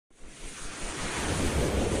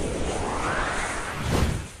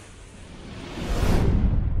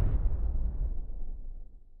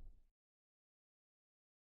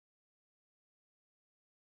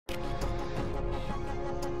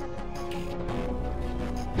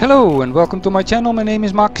Hello and welcome to my channel. My name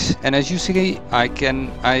is Max, and as you see,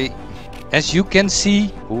 as you can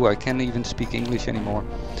see, I can't even speak English anymore.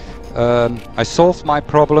 I solved my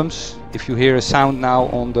problems. If you hear a sound now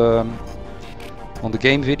on the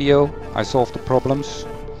game video, I solved the problems,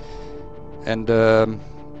 and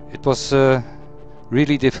it was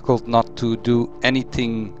really difficult not to do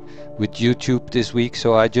anything with YouTube this week.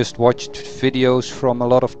 So I just watched videos from a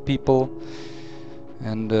lot of people,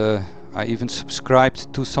 and I even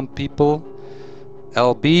subscribed to some people.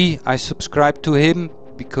 LB, I subscribed to him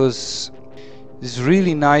because it's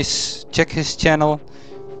really nice. Check his channel,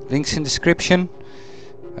 links in description.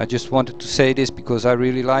 I just wanted to say this because I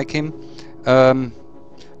really like him.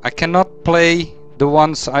 I cannot play the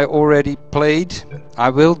ones I already played. I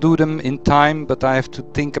will do them in time, but I have to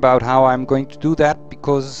think about how I'm going to do that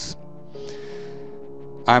because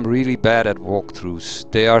I'm really bad at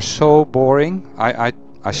walkthroughs. They are so boring.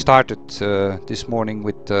 I started this morning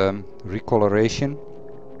with recoloration,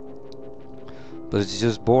 but it's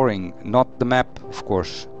just boring. Not the map, of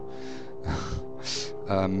course.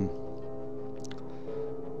 The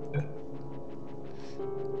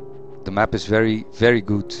map is very, very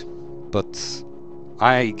good, but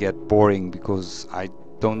I get boring because I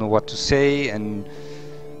don't know what to say and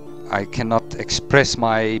I cannot express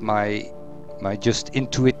my just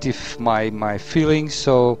intuitive my feelings.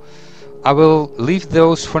 So I will leave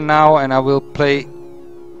those for now, and I will play,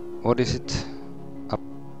 what is it?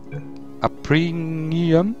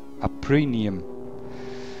 Aprenium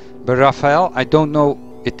by Raphael. I don't know,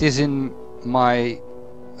 it is in my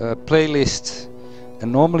playlist,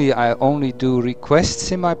 and normally I only do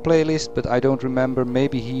requests in my playlist, but I don't remember,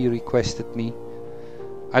 maybe he requested me,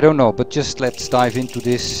 I don't know. But just let's dive into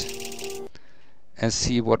this and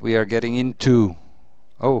see what we are getting into.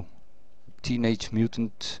 Oh, Teenage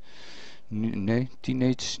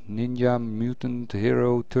Ninja Mutant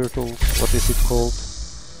Hero Turtles, what is it called?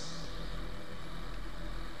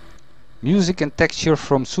 Music and texture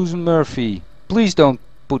from Susan Murphy. Please don't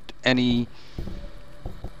put any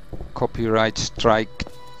copyright strikeable.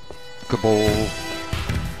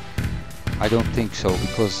 I don't think so,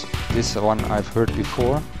 because this one I've heard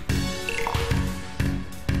before.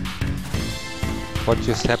 What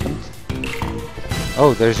just happened?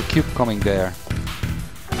 Oh, there's a cube coming there.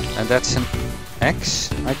 And that's an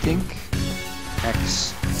X, I think.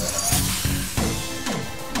 X.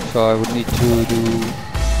 So I would need to do...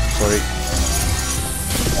 Sorry.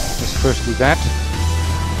 Let's first do that.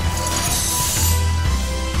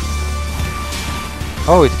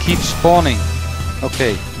 Oh, it keeps spawning.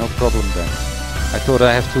 Okay, no problem then. I thought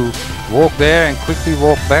I have to walk there and quickly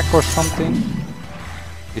walk back or something.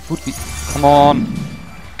 It would be... Come on!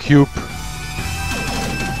 Cube.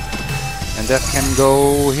 And that can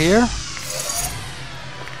go here?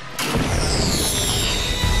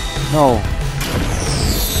 No.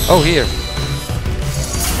 Oh, here.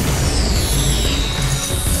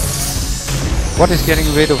 What is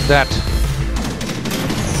getting rid of that?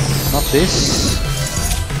 Not this.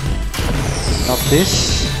 Not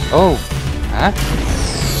this. Oh. Huh?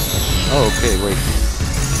 Oh, okay, wait.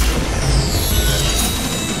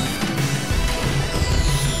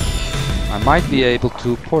 I might be able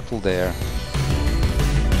to portal there.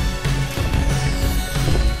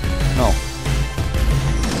 No.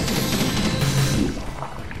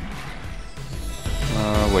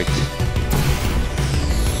 Wait.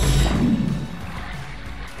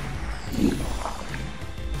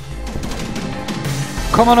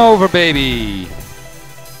 Come on over, baby!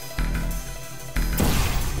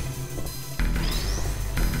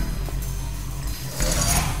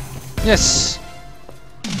 Yes!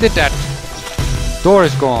 Did that! Door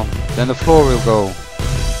is gone, then the floor will go.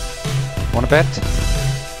 Wanna bet?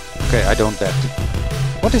 Okay, I don't bet.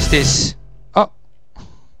 What is this? Oh!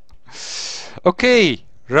 Okay,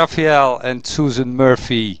 Raphael and Susan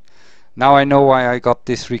Murphy. Now I know why I got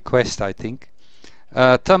this request, I think.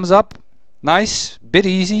 Thumbs up. Nice, bit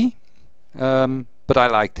easy, but I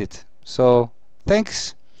liked it. So,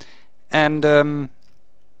 thanks. And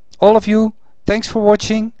all of you, thanks for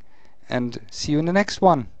watching, and see you in the next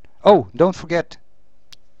one. Oh, don't forget,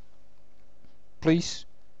 please.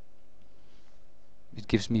 It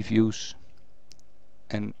gives me views,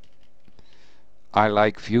 and I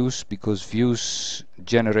like views because views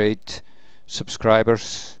generate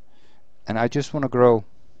subscribers, and I just want to grow.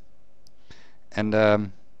 And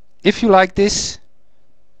if you like this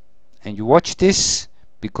and you watch this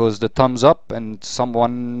because the thumbs up and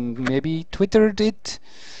someone maybe twittered it,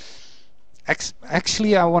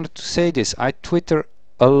 actually I wanted to say this, I Twitter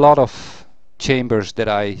a lot of chambers that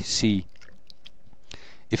I see.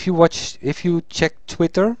 If you check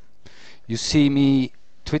Twitter, you see me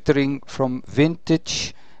twittering from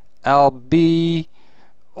Vintage, LB,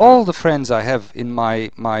 all the friends I have in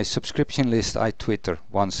my subscription list. I Twitter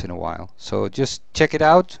once in a while, so just check it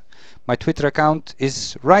out. My Twitter account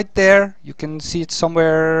is right there. You can see it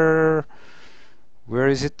somewhere. Where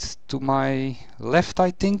is it? To my left,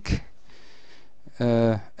 I think.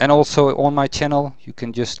 And also on my channel, you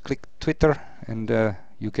can just click Twitter and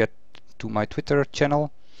you get to my Twitter channel.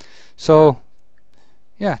 So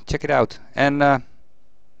yeah, check it out. And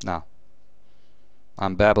now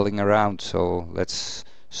I'm babbling around, so let's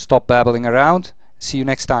stop babbling around. See you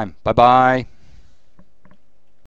next time. Bye bye.